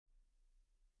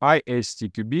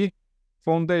ISTQB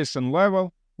Foundation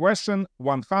Level, question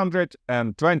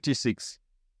 126.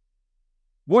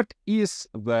 What is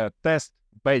the test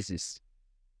basis?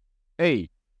 A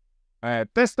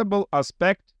testable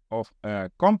aspect of a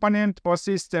component or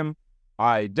system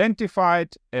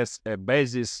identified as a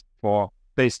basis for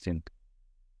testing.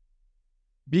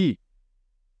 B.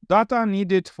 Data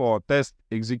needed for test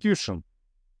execution.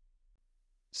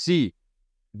 C.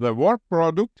 The work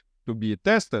product to be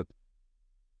tested.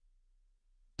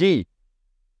 D.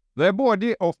 The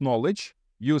body of knowledge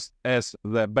used as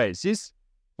the basis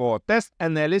for test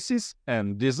analysis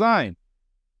and design.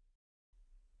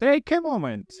 Take a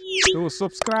moment to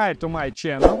subscribe to my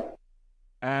channel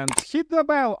and hit the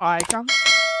bell icon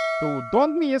to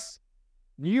don't miss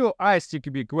new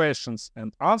ISTQB questions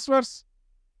and answers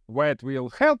that will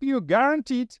help you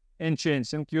guaranteed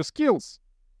enhancing your skills.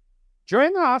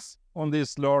 Join us on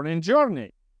this learning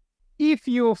journey. If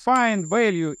you find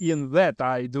value in that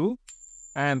I do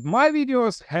and my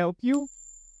videos help you,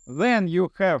 then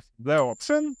you have the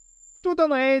option to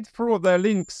donate through the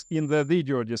links in the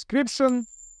video description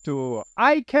to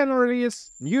I can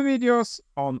release new videos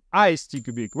on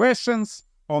ISTQB questions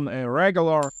on a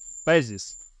regular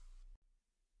basis.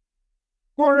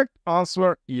 Correct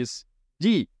answer is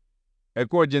D,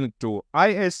 according to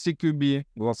ISTQB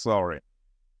glossary.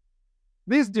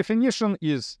 This definition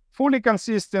is fully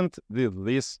consistent with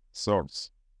this source.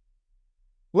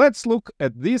 Let's look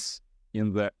at this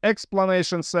in the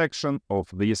explanation section of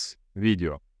this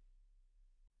video.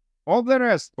 All the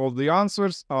rest of the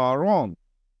answers are wrong.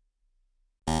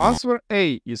 Answer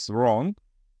A is wrong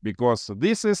because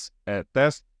this is a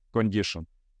test condition.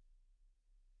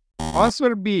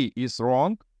 Answer B is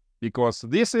wrong because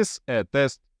this is a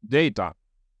test data.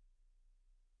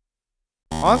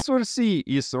 Answer C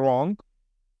is wrong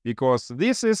because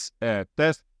this is a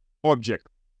test object.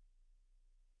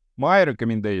 My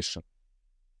recommendation: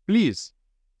 please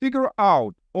figure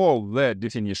out all the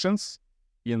definitions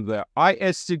in the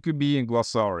ISTQB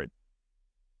glossary.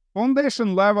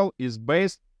 Foundation level is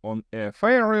based on a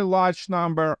fairly large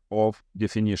number of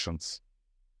definitions,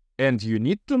 and you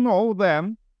need to know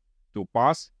them to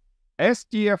pass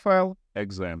STFL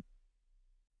exam.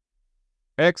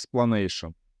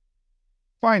 Explanation.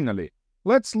 Finally,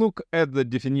 let's look at the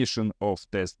definition of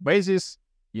test basis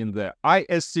in the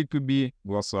ISTQB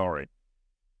glossary,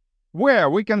 where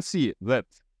we can see that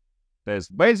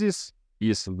test basis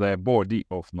is the body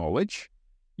of knowledge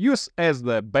used as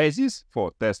the basis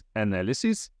for test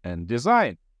analysis and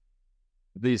design.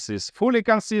 This is fully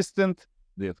consistent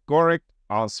with correct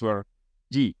answer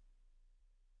D.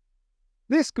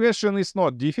 This question is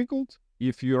not difficult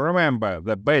if you remember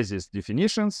the basis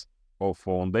definitions of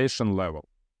foundation level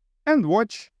and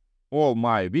watch all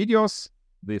my videos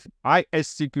with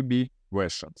ISTQB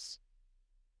questions.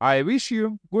 I wish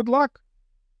you good luck.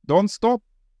 Don't stop,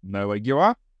 never give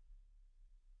up.